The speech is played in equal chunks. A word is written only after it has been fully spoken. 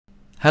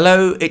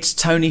Hello, it's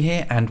Tony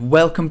here and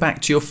welcome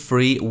back to your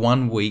free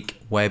 1-week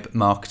web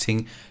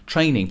marketing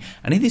training.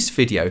 And in this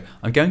video,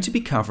 I'm going to be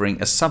covering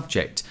a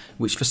subject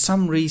which for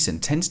some reason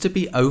tends to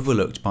be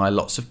overlooked by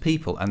lots of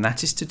people, and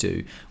that is to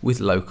do with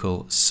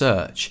local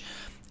search.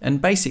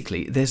 And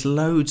basically, there's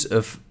loads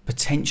of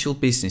potential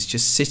business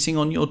just sitting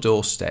on your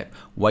doorstep,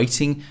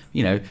 waiting,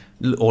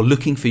 or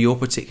looking for your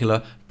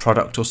particular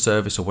product or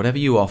service or whatever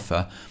you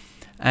offer.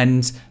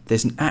 And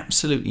there's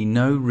absolutely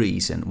no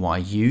reason why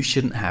you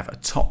shouldn't have a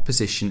top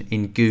position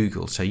in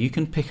Google. So you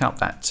can pick up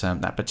that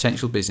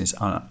potential business.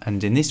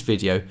 And in this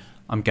video,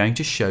 I'm going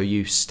to show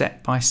you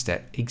step by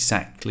step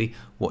exactly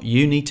what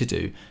you need to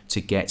do to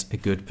get a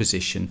good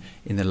position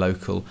in the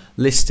local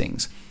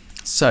listings.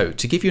 So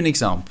to give you an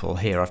example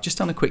here, I've just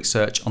done a quick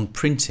search on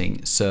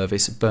printing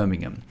service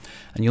Birmingham.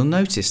 And you'll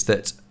notice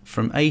that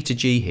from A to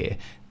G here,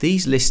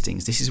 these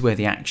listings, this is where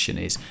the action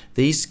is.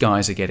 These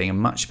guys are getting a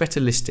much better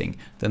listing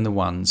than the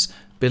ones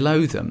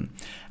below them.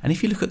 And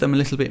if you look at them a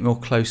little bit more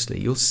closely,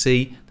 you'll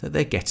see that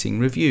they're getting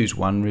reviews.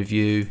 1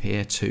 review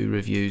here, 2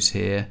 reviews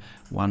here,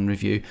 1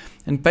 review.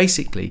 And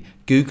basically,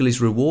 Google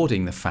is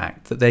rewarding the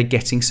fact that they're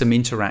getting some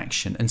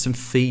interaction and some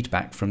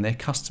feedback from their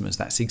customers.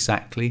 That's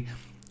exactly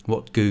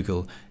what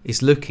Google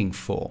is looking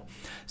for.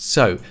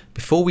 So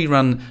before we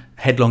run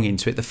headlong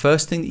into it, the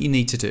first thing that you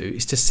need to do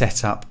is to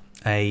set up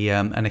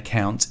an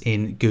account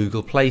in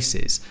Google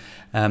Places.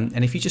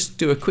 And if you just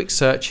do a quick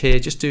search here,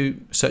 just do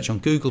search on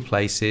Google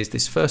Places,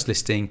 this first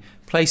listing,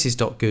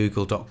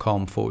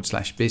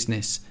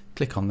 places.google.com/business,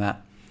 click on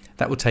that.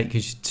 That will take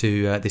you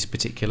to this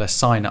particular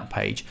sign up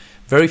page.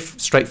 Very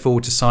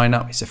straightforward to sign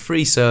up. It's a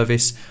free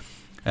service.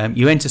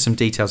 You enter some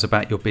details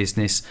about your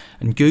business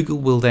and Google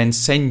will then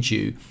send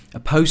you a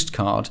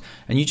postcard,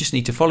 and you just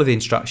need to follow the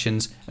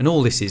instructions. And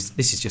all this is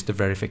just a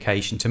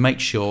verification to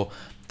make sure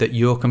that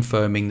you're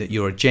confirming that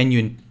you're a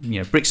genuine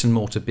bricks and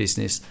mortar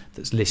business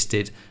that's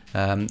listed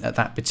at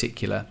that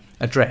particular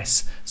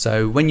address.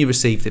 So when you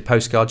receive the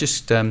postcard,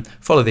 just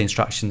follow the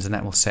instructions and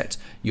that will set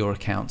your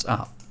account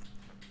up.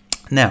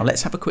 Now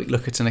let's have a quick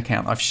look at an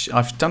account.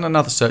 I've done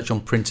another search on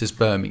Printers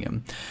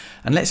Birmingham,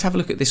 and let's have a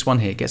look at this one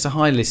here. It gets a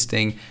high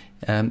listing.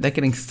 They're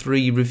getting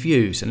 3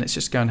 reviews, and let's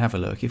just go and have a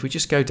look. If we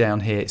just go down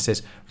here, it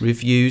says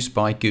reviews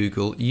by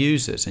Google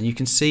users, and you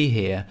can see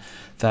here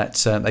that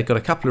they've got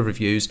a couple of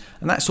reviews,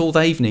 and that's all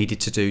they've needed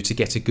to do to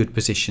get a good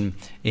position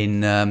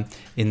in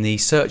the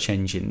search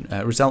engine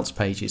results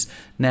pages.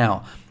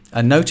 Now,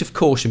 a note of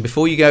caution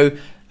before you go.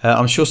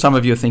 I'm sure some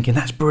of you are thinking,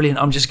 that's brilliant,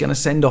 I'm just going to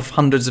send off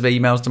hundreds of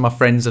emails to my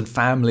friends and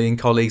family and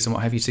colleagues and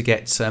what have you to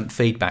get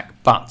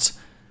feedback. But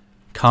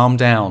calm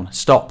down,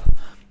 stop,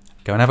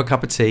 go and have a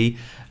cup of tea.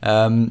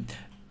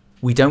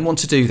 We don't want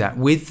to do that.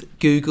 With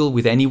Google,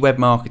 with any web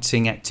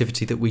marketing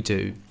activity that we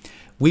do,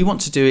 we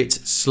want to do it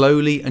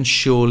slowly and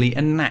surely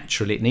and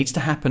naturally. It needs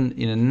to happen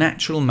in a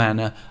natural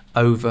manner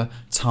over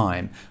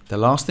time. The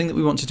last thing that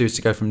we want to do is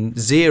to go from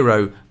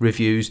 0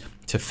 reviews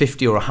to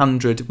 50 or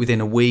 100 within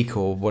a week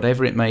or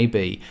whatever it may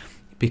be,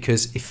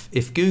 because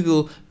if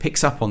Google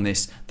picks up on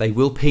this, they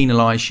will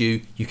penalize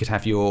you. You could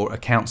have your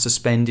account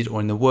suspended, or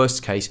in the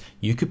worst case,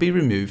 you could be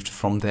removed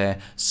from their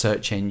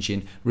search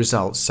engine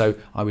results. So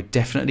I would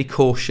definitely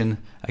caution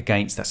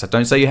against that. So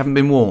don't say you haven't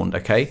been warned,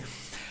 okay?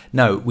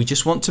 No, we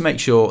just want to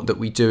make sure that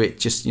we do it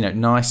just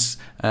nice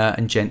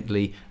and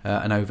gently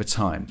and over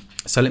time.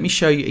 So let me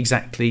show you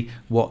exactly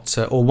what,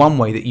 or one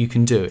way that you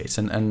can do it,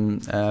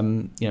 and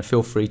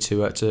feel free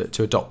to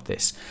adopt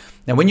this.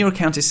 Now, when your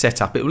account is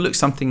set up, it will look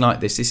something like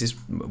this. This is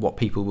what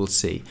people will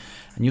see,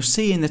 and you'll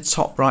see in the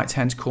top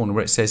right-hand corner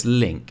where it says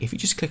link. If you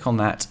just click on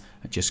that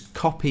and just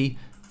copy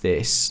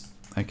this,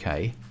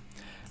 okay.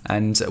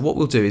 And what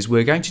we'll do is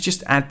we're going to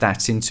just add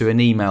that into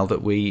an email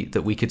that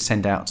we could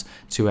send out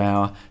to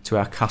our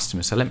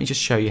customers. So let me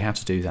just show you how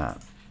to do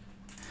that.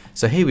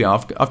 So here we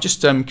are. I've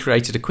just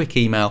created a quick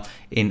email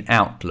in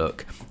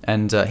Outlook,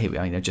 and here we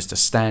are. Just a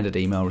standard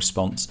email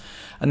response.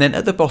 And then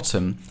at the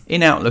bottom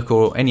in Outlook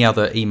or any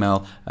other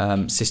email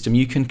system,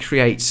 you can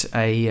create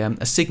a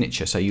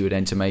signature. So you would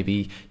enter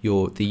maybe the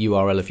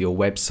URL of your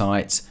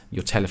website,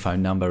 your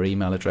telephone number,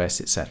 email address,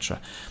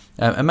 etc.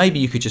 And maybe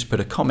you could just put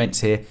a comment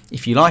here.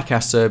 If you like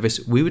our service,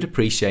 we would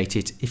appreciate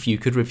it if you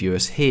could review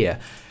us here.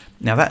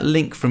 Now that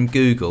link from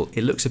Google,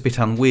 it looks a bit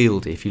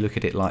unwieldy if you look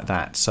at it like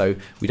that. So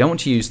we don't want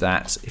to use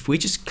that. If we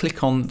just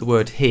click on the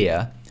word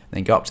here,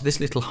 then go up to this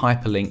little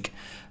hyperlink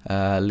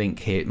link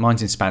here.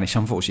 Mine's in Spanish,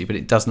 unfortunately, but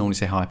it does normally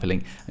say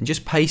hyperlink. And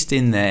just paste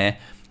in there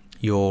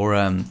your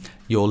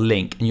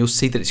link, and you'll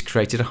see that it's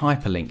created a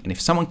hyperlink. And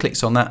if someone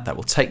clicks on that, that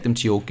will take them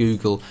to your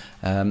Google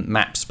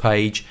Maps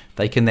page.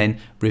 They can then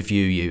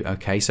review you.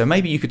 Okay, so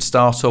maybe you could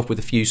start off with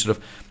a few sort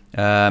of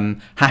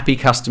happy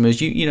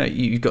customers.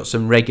 You've got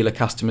some regular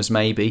customers,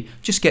 maybe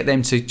just get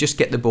them to just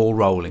get the ball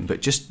rolling,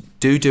 but just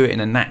do it in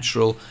a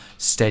natural,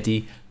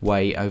 steady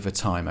way over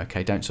time.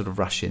 Okay, don't sort of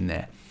rush in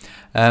there,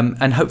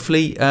 and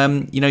hopefully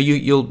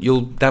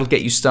that'll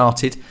get you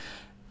started.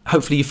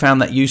 Hopefully you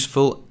found that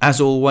useful. As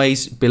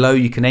always, below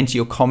you can enter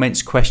your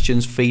comments,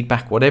 questions,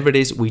 feedback, whatever it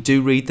is. We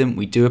do read them,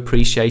 we do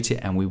appreciate it,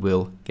 and we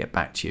will get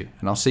back to you.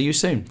 And I'll see you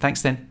soon.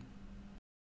 Thanks then.